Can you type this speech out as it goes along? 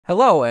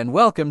Hello and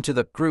welcome to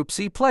the Group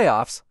C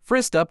playoffs.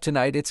 First up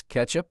tonight, it's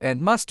ketchup and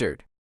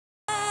mustard.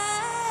 Get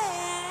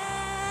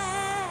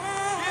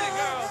it,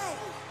 girls.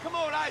 Come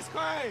on, ice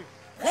cream.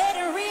 Let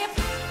it rip,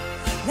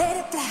 let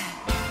it fly.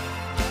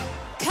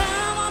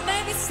 Come on,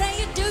 baby, say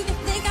you do. You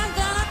think I'm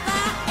gonna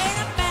fly?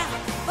 Ain't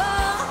about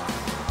fall.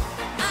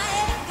 I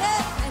ain't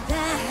gonna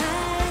die.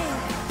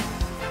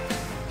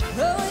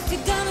 Oh, if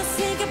you're gonna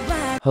say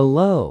goodbye.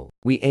 Hello,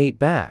 we ate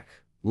back.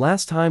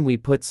 Last time we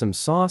put some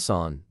sauce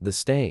on the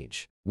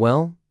stage.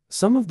 Well,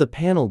 some of the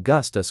panel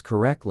guessed us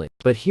correctly.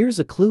 But here's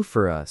a clue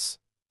for us.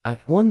 I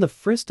won the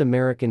first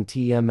American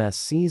TMS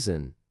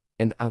season,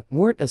 and I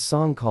wrote a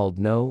song called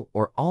No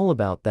or All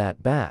About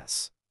That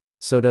Bass.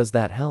 So does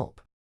that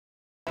help?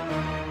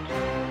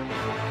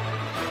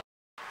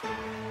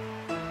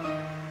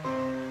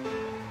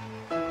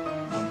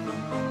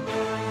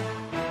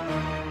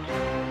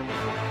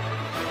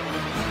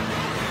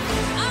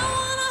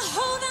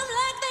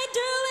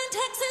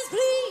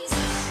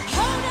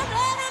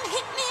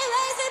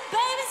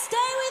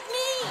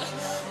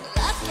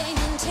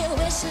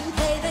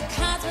 Play the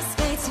cards with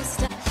spades to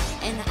start.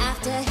 And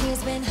after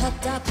he's been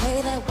hooked, I'll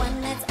play the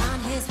one that's on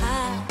his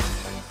heart.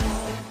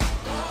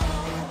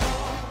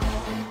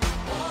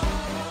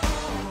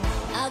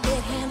 I'll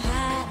get him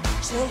hot,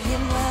 show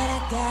him what I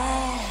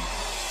got.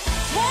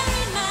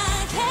 Carry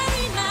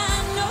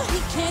mine, no he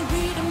can't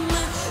read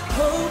my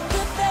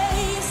poker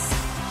face.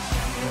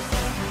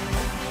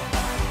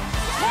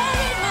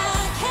 Carry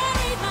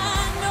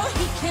mine, no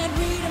he can't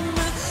read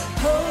my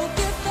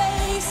poker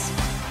face.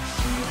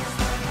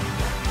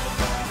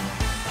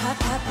 Pop,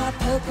 pop, pop,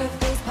 poker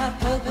face, pop,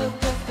 poker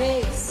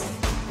face.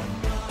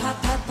 Pop,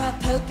 pop, pop,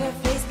 poker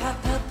face,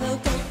 pop, pop,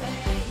 poker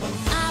face.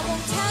 I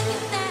won't tell you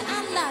that I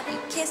love you,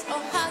 kiss or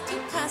hug you,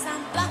 cause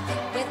I'm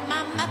bluffing with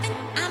my muffin.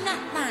 I'm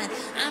not lying,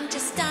 I'm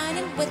just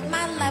stunning with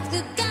my life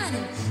through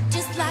gunning.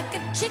 Just like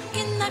a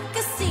chicken, a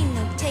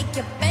casino. Take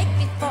your bait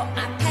before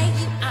I pay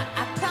you.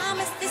 I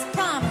promise this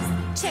promise.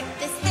 Check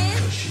this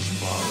hand.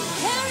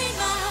 Carry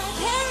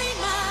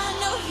mine,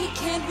 no he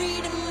can't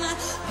read my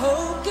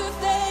poker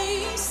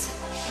face.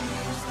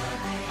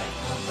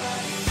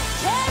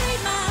 Carry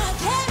mine,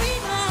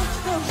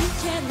 no he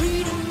can't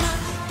read in my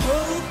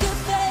poker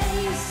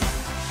face.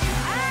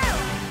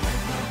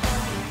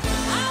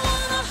 I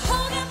wanna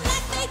hold him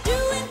like they do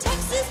in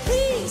Texas,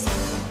 please.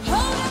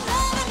 Hold him,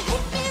 let him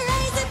hit me,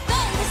 raise it,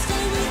 baby,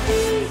 stay with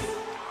me.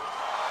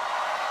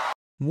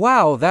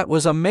 Wow, that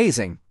was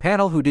amazing.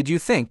 Panel, who did you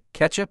think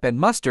ketchup and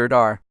mustard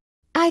are?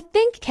 I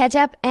think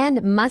ketchup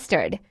and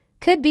mustard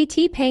could be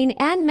T-Pain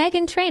and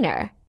Meghan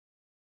Trainor.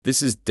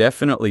 This is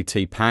definitely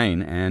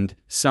T-Pain and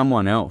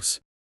someone else.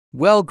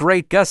 Well,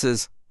 great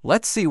guesses.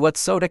 Let's see what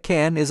Soda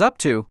Can is up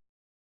to.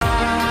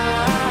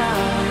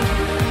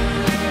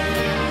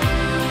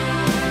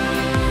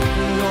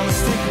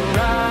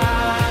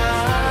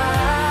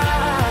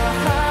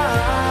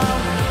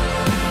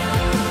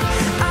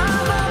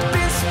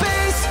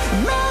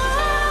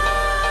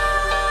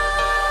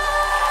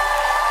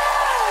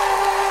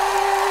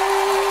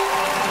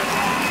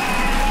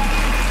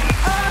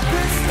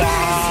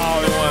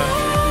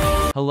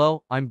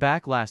 Hello, I'm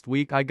back. Last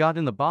week I got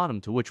in the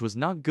bottom two, which was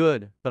not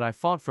good, but I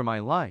fought for my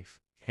life.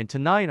 And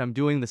tonight I'm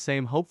doing the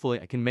same. Hopefully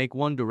I can make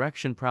One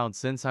Direction proud,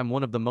 since I'm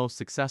one of the most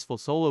successful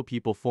solo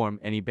people from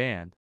any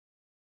band.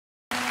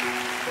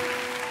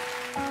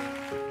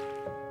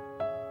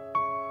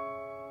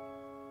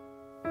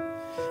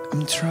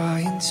 I'm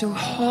trying to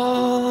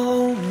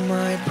hold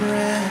my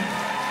breath,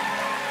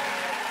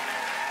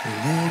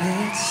 let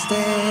it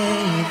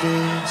stay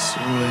this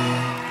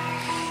way.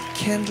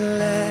 Can't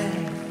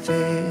let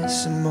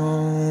this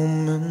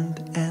moment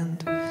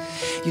end.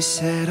 You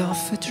set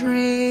off a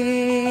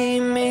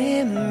dream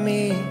in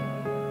me,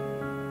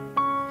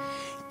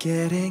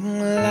 getting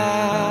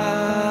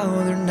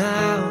louder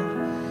now.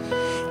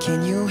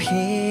 Can you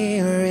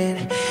hear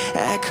it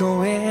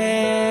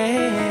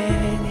echoing?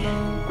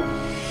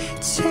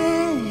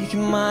 Take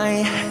my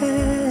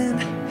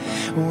hand,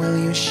 will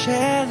you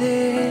share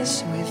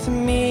this with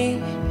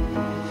me?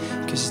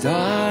 'Cause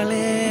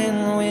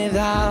darling,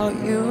 without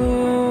you,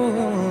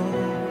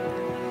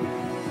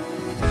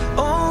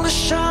 all the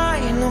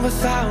shine of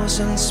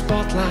 1,000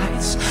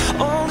 spotlights,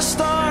 all the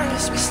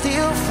stars we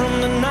steal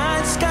from the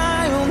night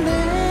sky will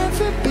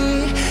never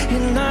be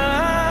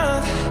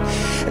enough,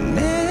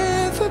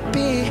 never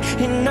be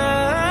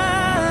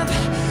enough.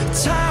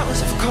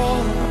 Towers of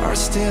cold are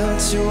still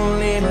too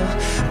little.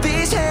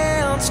 These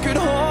hands could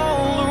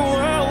hold the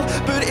world,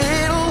 but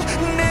it'll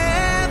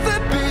never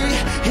be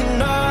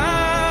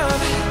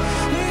enough,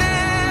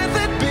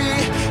 never be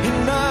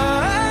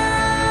enough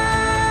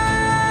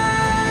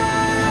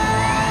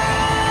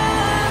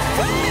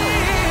for me.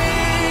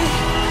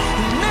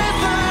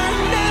 Never,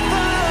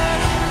 never,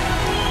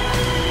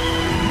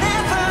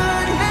 never,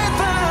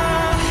 never,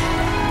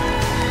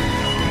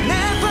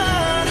 never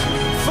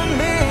for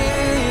me,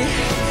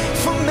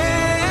 for me.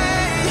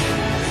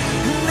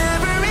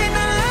 Never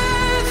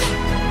enough.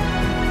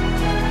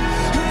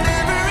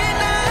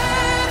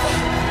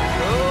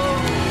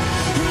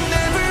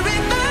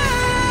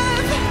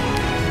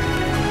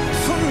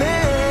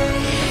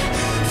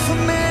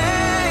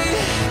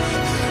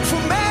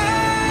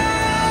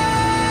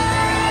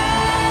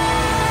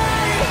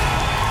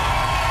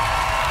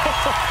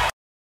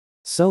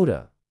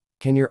 Soda,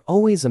 can you're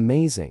always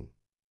amazing.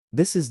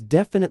 This is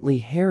definitely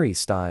Harry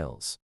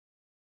Styles.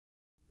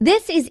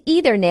 This is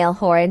either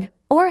Nailhorn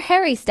or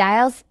Harry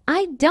Styles.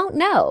 I don't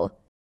know.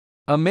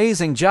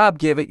 Amazing job,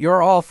 give it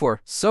your all for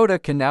Soda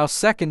can now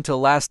second to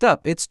last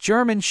up. It's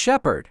German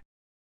Shepherd.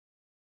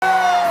 Because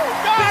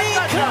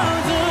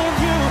of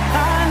you,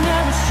 I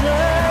never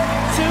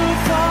strayed too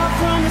far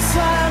from the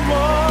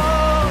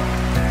sidewalk.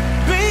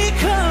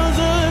 Because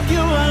of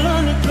you, I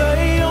learned to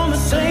play on the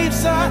safe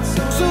side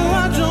so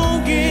I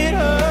don't get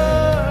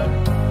hurt.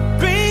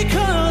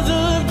 Because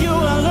of you,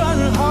 I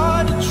learned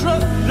hard to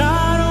trust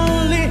not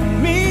only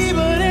me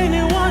but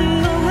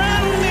anyone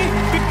around me.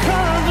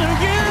 Because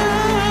of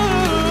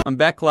you. I'm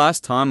back.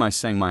 Last time I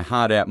sang my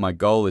heart out. My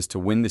goal is to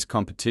win this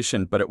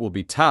competition, but it will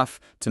be tough.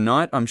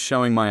 Tonight I'm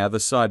showing my other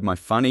side, my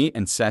funny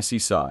and sassy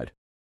side.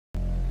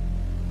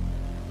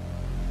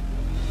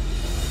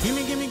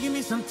 Give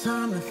me some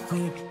time to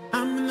think.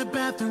 I'm in the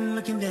bathroom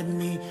looking at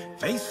me.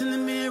 Facing the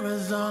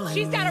mirror's all I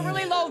She's got a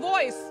really low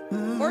voice.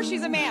 Or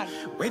she's a man.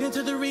 Wait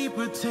until the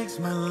Reaper takes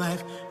my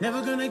life.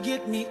 Never gonna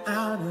get me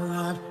out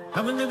alive.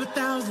 I will live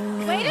 1,000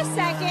 million Wait a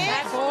second.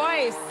 That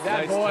voice.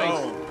 That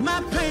voice.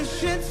 My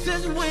patience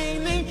is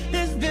waning.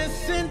 Is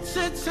this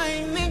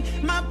entertaining?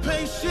 My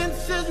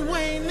patience is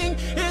waning.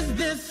 Is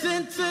this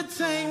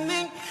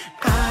entertaining?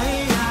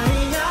 I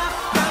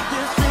got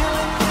this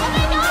feeling. Oh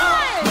my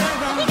God!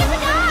 I think it's a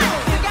guy.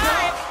 It's a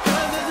guy.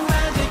 'Cause there's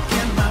magic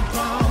in my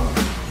bones.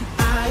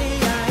 I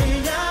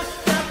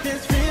got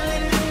this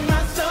feeling in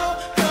my soul.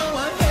 Go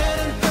ahead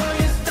and throw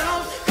your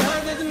stones.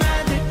 'Cause there's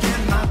magic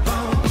in my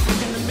bones.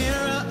 In the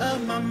mirror of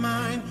my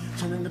mind,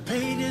 turning the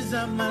pages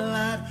of my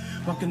life.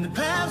 Walking the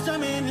path so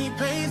many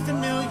paced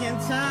 1,000,000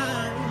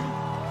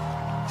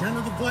 times. Turn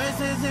the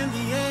voices in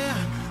the air,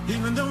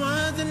 even the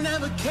ones that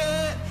never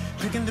cared.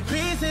 Picking the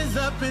pieces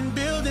up and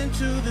building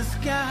to the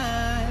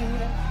sky.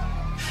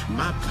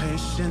 My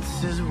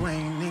patience is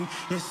waning.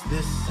 Is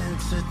this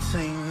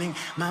entertaining?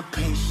 My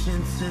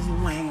patience is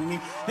waning.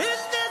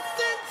 Is this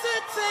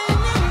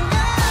entertaining?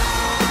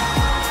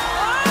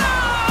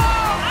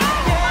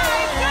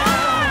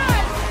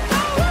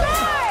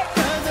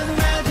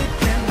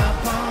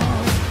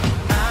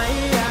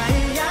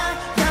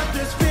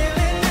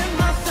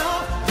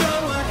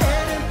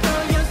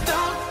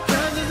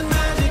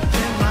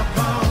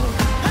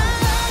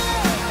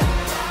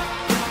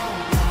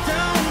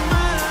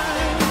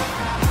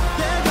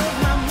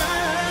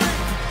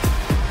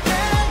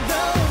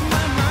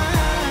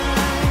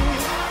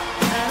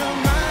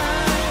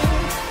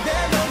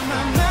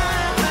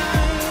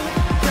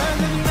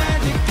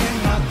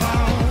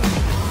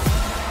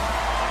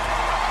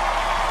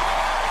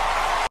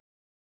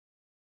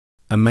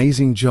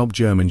 Amazing job,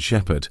 German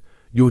Shepherd.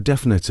 You're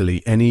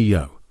definitely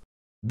NEO.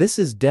 This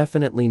is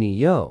definitely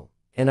Neo,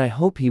 and I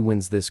hope he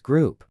wins this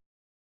group.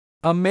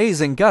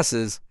 Amazing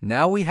gusses.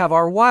 Now we have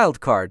our wild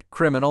card,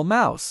 Criminal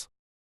Mouse.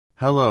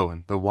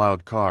 Hello, the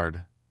wild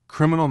card.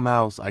 Criminal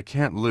Mouse, I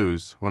can't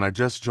lose. When I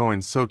just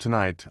joined So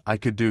Tonight, I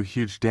could do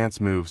huge dance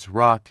moves,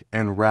 rock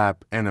and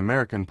rap and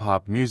American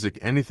pop music,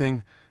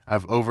 anything.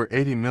 I've over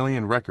 80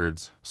 million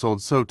records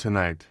sold So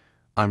Tonight.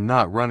 I'm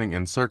not running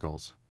in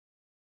circles.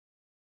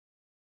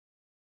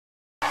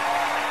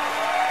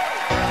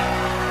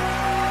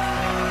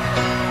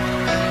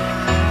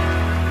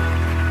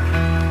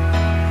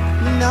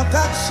 Now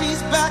that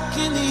she's back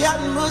in the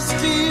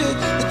atmosphere,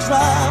 the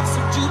drives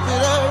of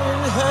Jupiter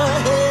in her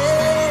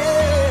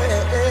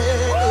head.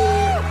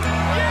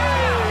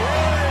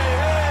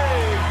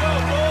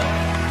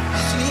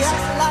 She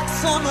acts like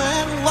summer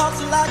and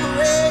walks like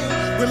rain.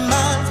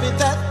 Reminds me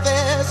that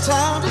there's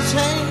time to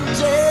change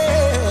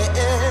it.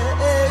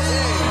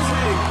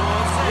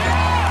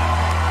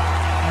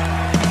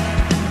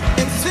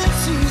 And since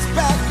she's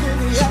back in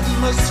the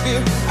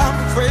atmosphere, I'm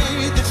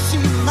afraid that she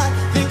might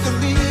think of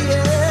me.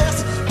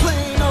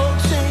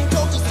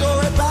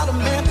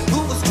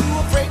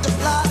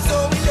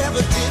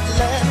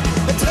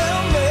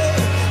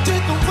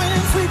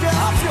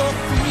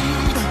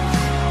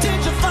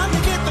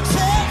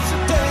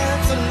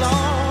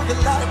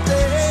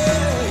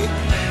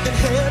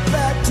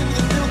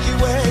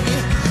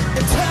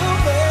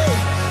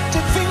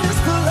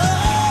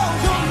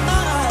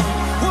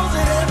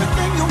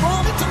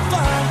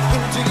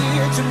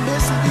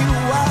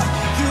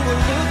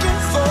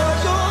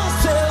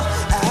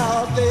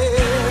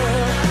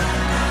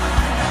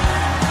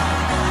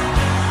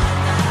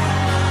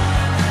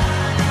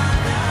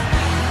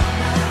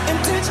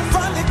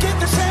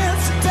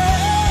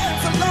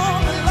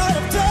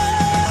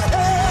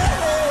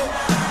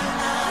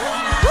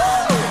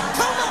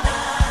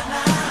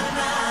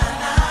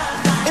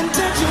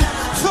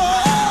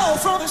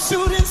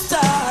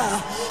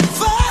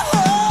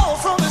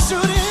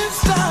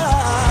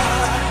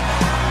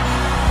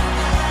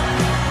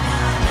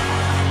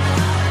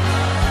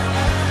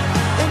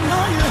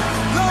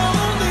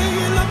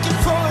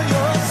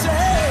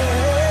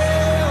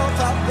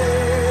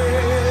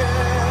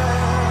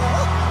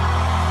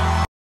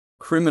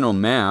 Criminal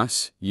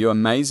Mouse, you're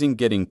amazing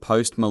getting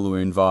Post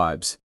Malone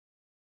vibes.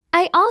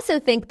 I also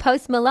think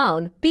Post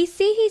Malone, BC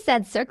He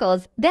Said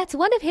Circles, that's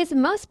one of his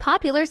most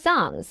popular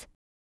songs.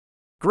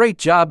 Great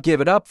job,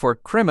 give it up for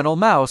Criminal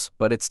Mouse,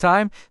 but it's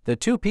time. The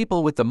two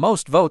people with the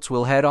most votes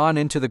will head on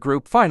into the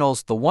group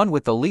finals. The one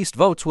with the least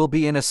votes will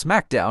be in a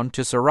smackdown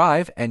to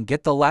survive and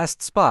get the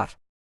last spot.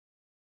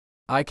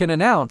 I can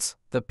announce,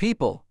 the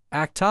people,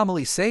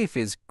 Actomally safe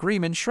is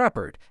Greeman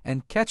Shepard,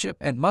 and Ketchup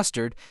and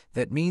Mustard.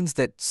 That means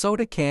that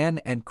Soda Can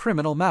and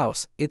Criminal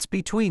Mouse, it's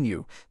between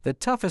you. The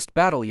toughest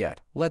battle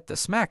yet. Let the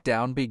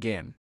smackdown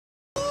begin.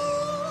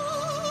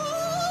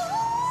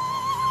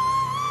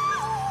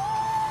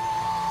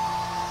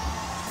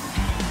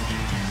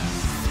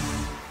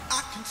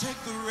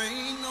 Take the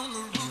rain on the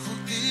roof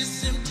of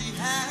this empty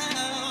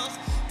house.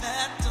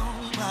 That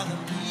don't bother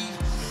me.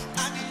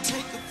 I can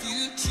take a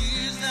few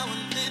tears now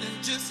and then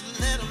and just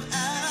let them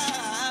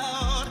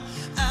out.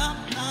 I'm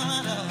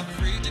not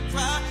afraid to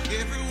cry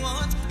every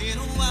once in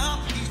a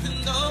while, even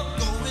though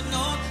going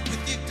on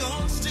with your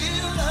gone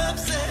still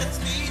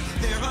upsets me.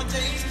 There are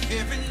days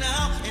every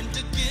now and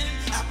again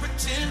I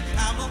pretend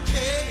I'm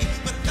okay,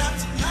 but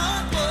that's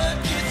not what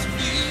gets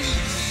me.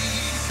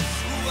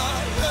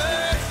 What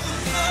hurts the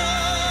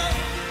most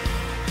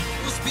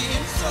was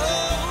being so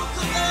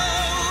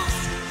close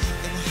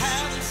and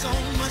having so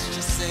much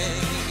to say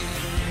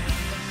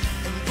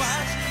and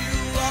watching you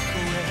walk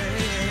away.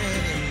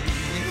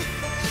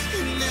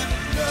 You never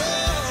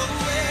know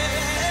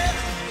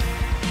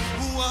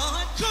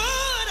what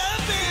could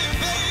have been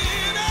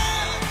better,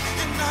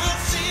 and not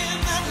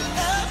seeing that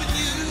loving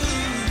you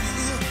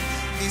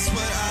is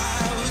what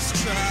I was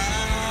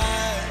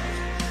trying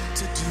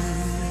to do.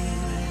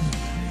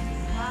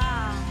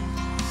 Wow,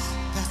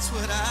 that's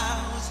what I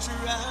was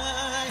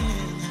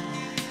trying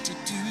to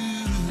do.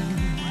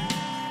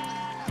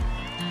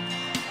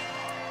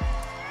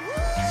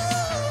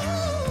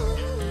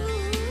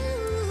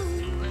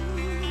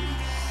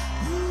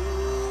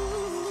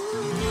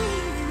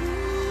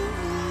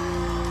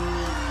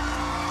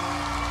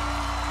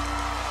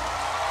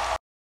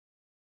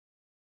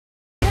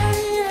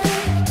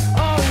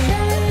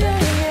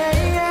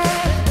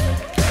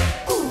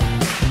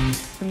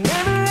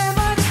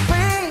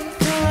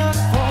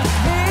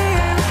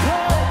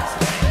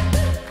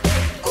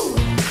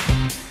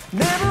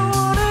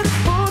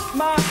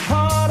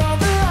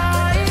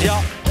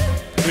 Ja,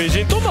 vi är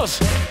Gin Thomas.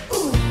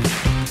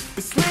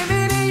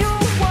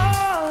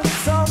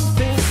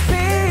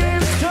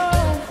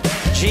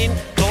 Gin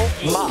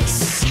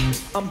Thomas.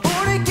 I'm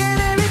born again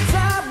every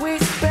time we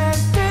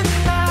spend the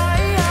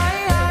night.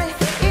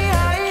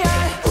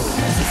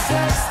 Your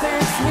sex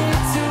takes me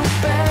to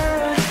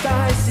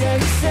paradise. Yeah,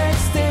 your sex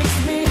takes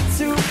me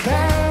to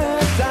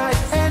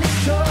paradise. And it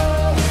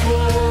shows.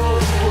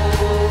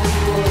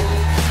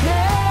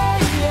 Yeah.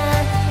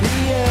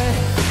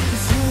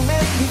 'Cause you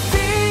make me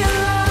feel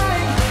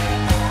like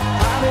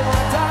I'm in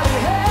my daddy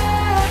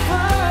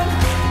heaven.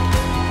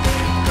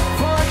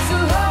 For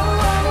too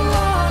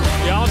long.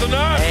 Ja, den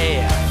där. Hej.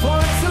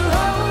 For too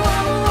long.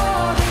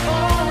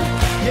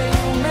 Yeah,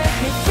 you make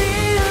me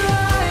feel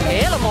like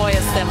Hela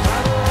Mojesten. I'm in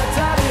my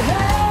daddy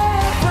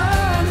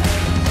heaven.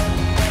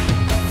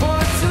 For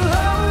too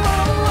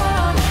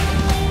long.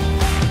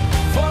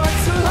 For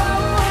too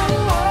long.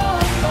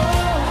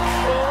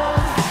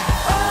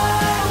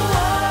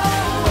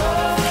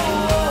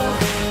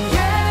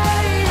 Yeah.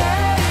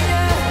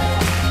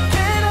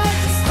 Can I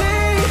just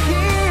stay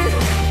here?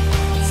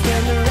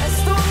 Spend the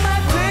rest of my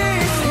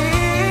days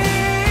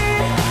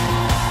here.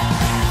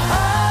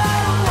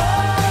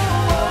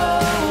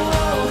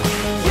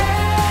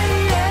 Yeah.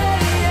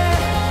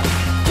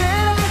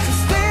 Can I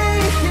just stay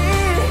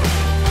here?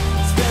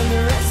 Spend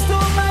the rest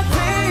of my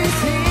days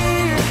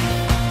here.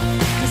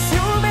 'Cause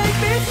you make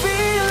me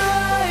feel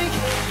like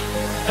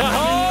I'm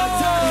in my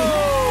daddy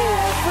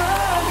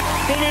heaven.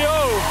 Kom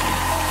igen.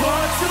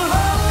 For too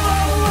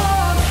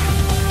long.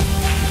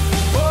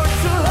 For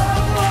too long.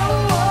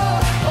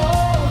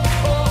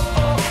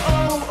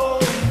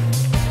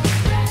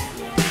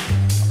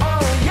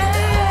 Oh,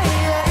 yeah.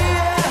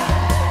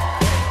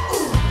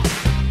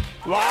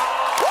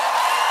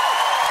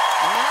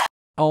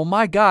 Oh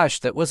my gosh,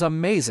 that was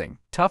amazing.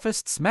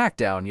 Toughest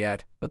smackdown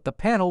yet, but the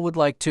panel would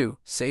like to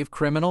save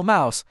Criminal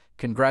Mouse.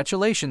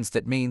 Congratulations,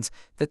 that means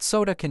that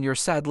Soda Can, you're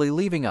sadly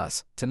leaving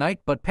us tonight,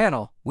 but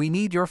panel, we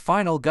need your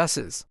final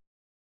guesses.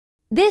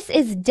 This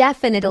is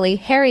definitely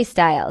Harry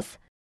Styles.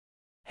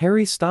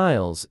 Harry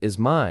Styles is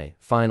my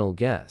final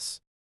guess.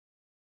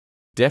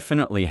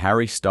 Definitely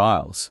Harry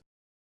Styles.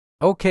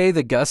 Okay,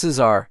 the guesses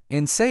are,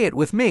 and say it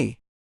with me.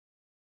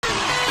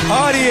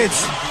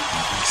 Audience,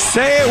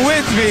 say it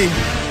with me.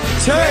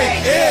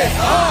 Take it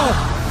off.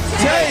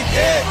 Take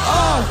it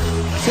off.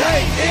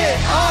 Take it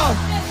off.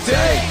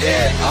 Take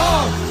it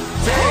off.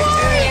 Take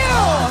it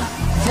off.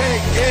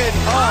 Take it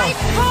off. I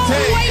can't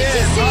Take wait to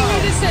it see who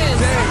off. this is.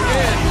 Take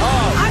it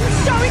off. I'm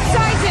so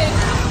excited.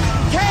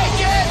 Take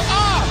it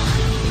off.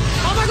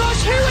 Oh my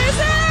gosh, who is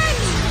it?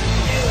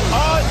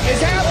 Oh,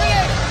 it's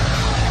happening.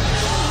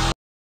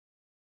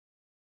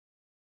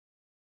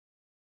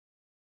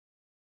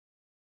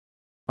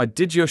 I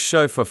did your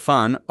show for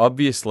fun,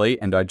 obviously,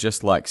 and I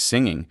just like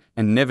singing,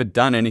 and never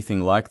done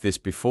anything like this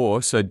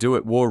before, so Do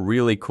It War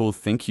really cool.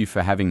 Thank you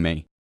for having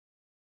me.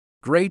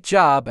 Great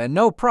job, and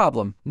no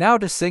problem. Now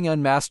to sing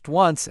Unmasked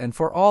once and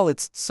for all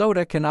its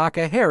Soda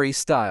Kanaka Harry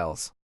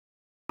Styles.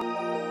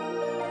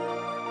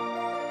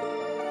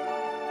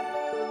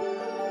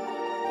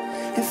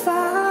 If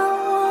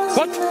I was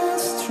an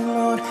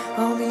astronaut,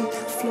 I'll be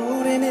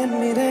floating in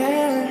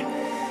midair,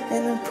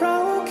 and a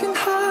broken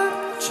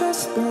heart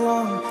just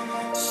belong to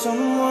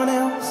someone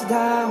else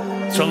down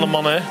there.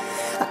 Trollemannen.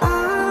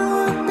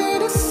 I would be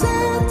the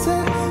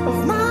center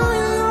of my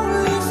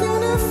lonely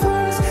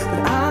universe,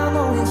 but I'm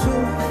only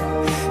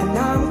human, and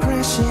I'm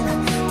crashing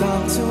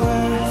down to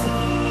earth.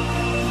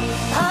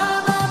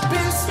 I'm up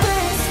in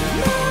space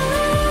now.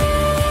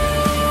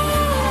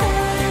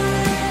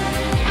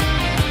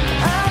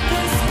 Up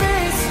in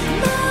space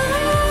now.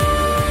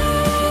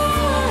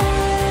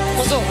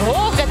 Och så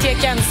råkat jag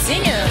kan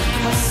singen.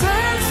 I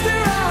searched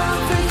around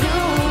for